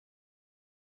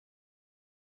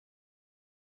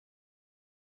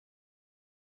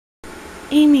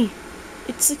Amy,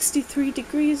 it's 63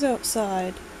 degrees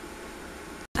outside.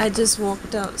 I just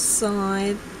walked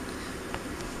outside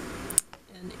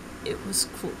and it was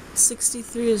cool.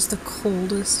 63 is the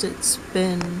coldest it's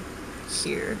been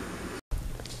here.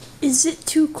 Is it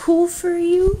too cool for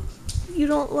you? You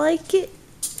don't like it?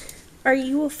 Are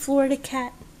you a Florida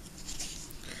cat?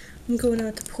 I'm going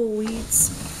out to pull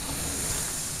weeds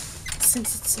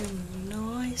since it's so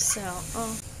nice out.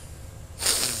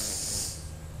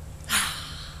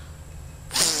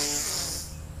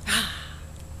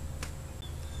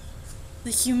 The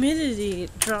humidity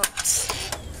dropped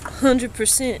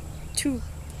 100% too.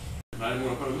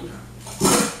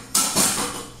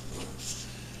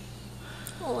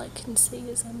 All I can say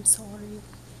is I'm sorry.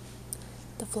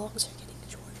 The vlogs are getting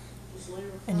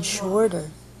shorter and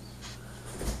shorter.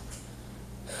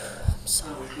 I'm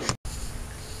sorry.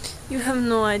 You have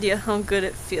no idea how good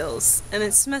it feels, and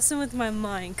it's messing with my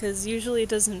mind because usually it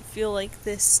doesn't feel like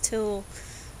this till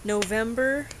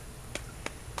November,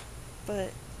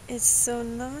 but it's so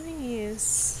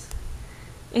nice.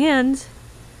 And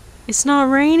it's not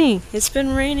raining. It's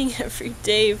been raining every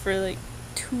day for like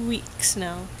 2 weeks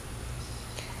now.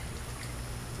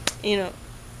 You know,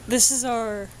 this is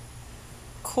our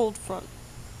cold front.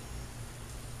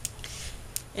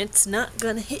 It's not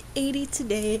gonna hit 80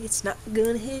 today. It's not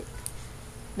gonna hit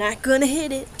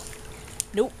it.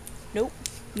 Nope, nope,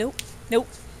 nope, nope,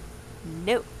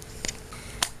 nope.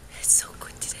 It's so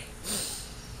good today.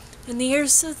 And the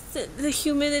air's so the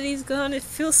humidity's gone. It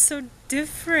feels so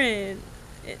different.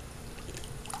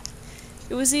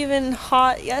 It was even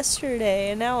hot yesterday,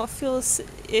 and now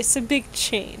it's a big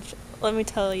change. Let me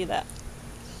tell you that.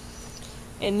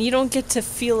 And you don't get to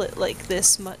feel it like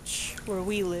this much where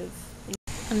we live.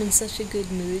 I'm in such a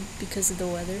good mood because of the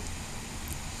weather.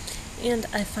 And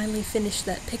I finally finished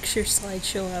that picture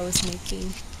slideshow I was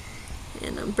making.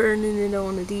 And I'm burning it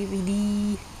on a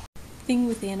DVD. Thing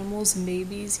with animals and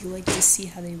babies, you like to see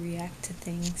how they react to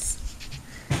things.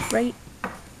 Right?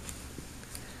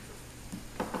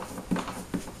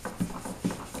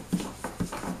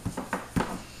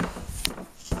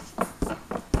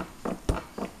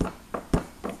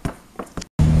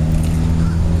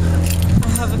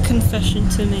 Confession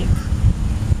to make.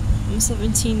 I'm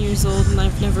 17 years old and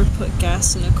I've never put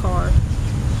gas in a car.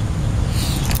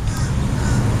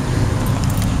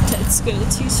 That's gonna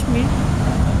teach me.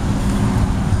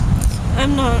 I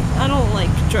don't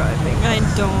like driving. I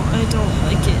don't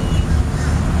like it.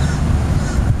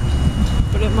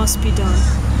 But it must be done.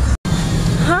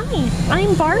 Hi,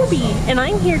 I'm Barbie and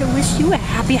I'm here to wish you a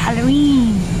happy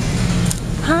Halloween.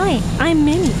 Hi, I'm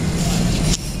Minnie.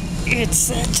 It's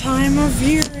that time of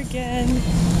year again.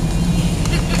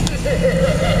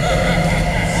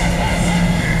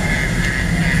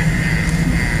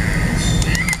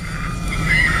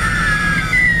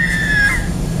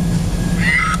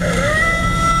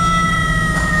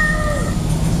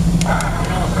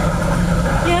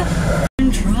 Yeah. I'm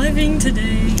driving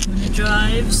today. I'm gonna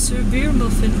drive Sir Beer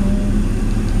Muffin home.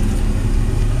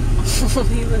 Oh,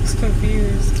 he looks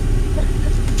confused.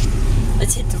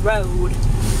 Let's hit the road.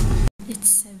 It's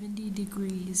 70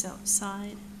 degrees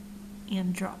outside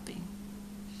and dropping.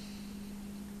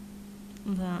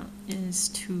 That is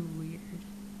too weird.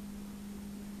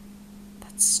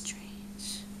 That's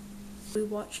strange. We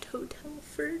watched Hotel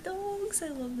for Dogs. I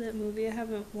love that movie. I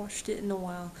haven't watched it in a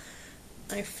while.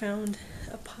 I found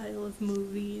a pile of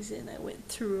movies and I went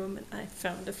through them and I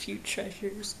found a few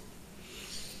treasures.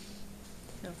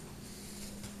 Yeah.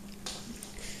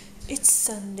 It's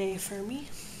Sunday for me.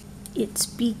 It's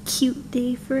Be Cute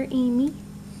Day for Amy.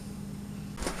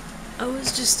 I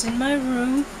was just in my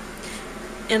room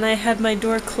and I had my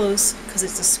door closed because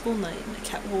it's a school night. My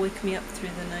cat will wake me up through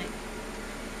the night.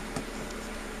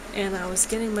 And I was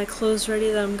getting my clothes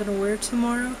ready that I'm gonna wear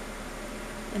tomorrow.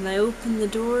 And I opened the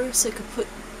door so I could put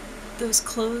those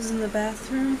clothes in the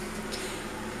bathroom.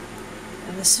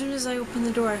 And as soon as I opened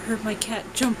the door, I heard my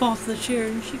cat jump off the chair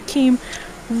and she came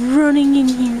running in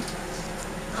here.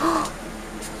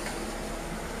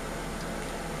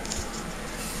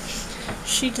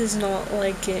 She does not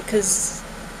like it because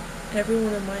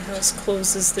everyone in my house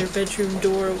closes their bedroom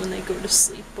door when they go to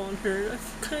sleep on her. I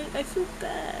feel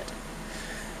bad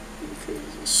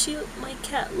because my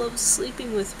cat loves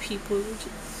sleeping with people.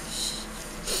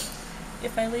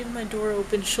 If I leave my door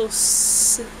open, she'll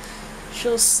sleep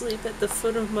at the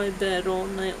foot of my bed all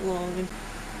night long.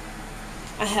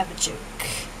 I have a joke.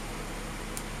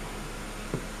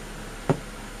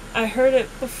 I heard it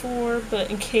before,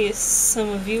 but in case some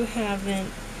of you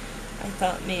haven't, I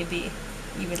thought maybe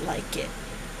you would like it.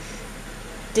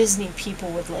 Disney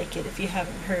people would like it if you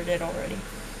haven't heard it already.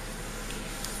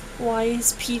 Why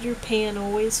is Peter Pan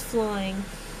always flying?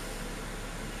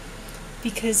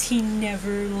 Because he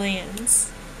never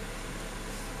lands.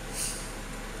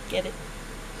 Get it?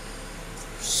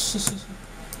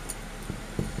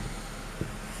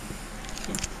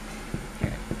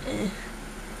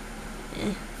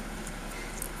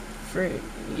 For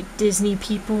you Disney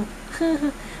people.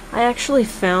 I actually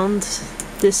found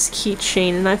this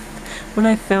keychain, and when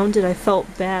I found it I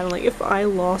felt bad. Like, if I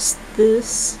lost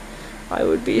this, I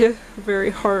would be very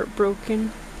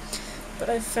heartbroken. But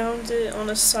I found it on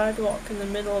a sidewalk in the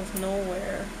middle of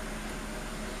nowhere,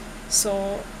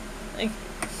 so I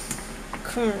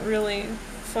couldn't really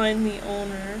find the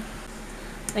owner.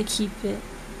 I keep it.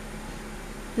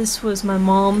 This was my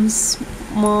mom's.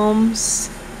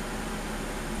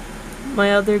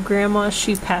 My other grandma,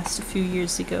 she passed a few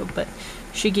years ago, but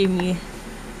she gave me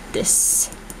this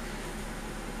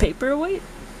paperweight.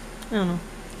 I don't know.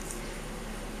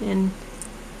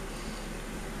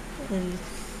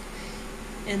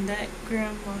 And that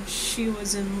grandma, she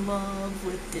was in love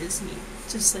with Disney,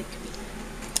 just like me.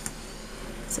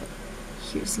 So,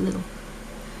 here's little.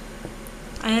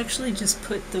 I actually just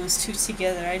put those two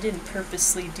together. I didn't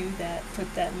purposely do that,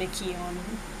 put that Mickey on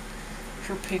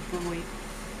her paperweight.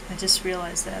 I just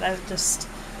realized that. I just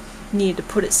needed to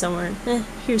put it somewhere.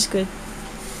 Here's good.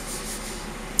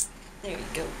 There you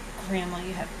go. Grandma,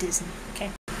 you have Disney,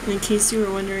 okay? And in case you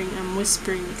were wondering, I'm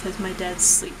whispering because my dad's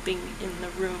sleeping in the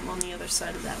room on the other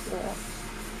side of that wall.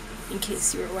 In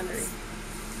case you were wondering.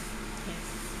 Yeah.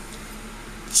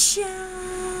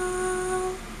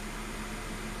 Ciao!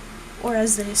 Or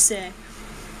as they say,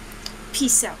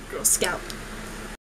 peace out, Girl Scout.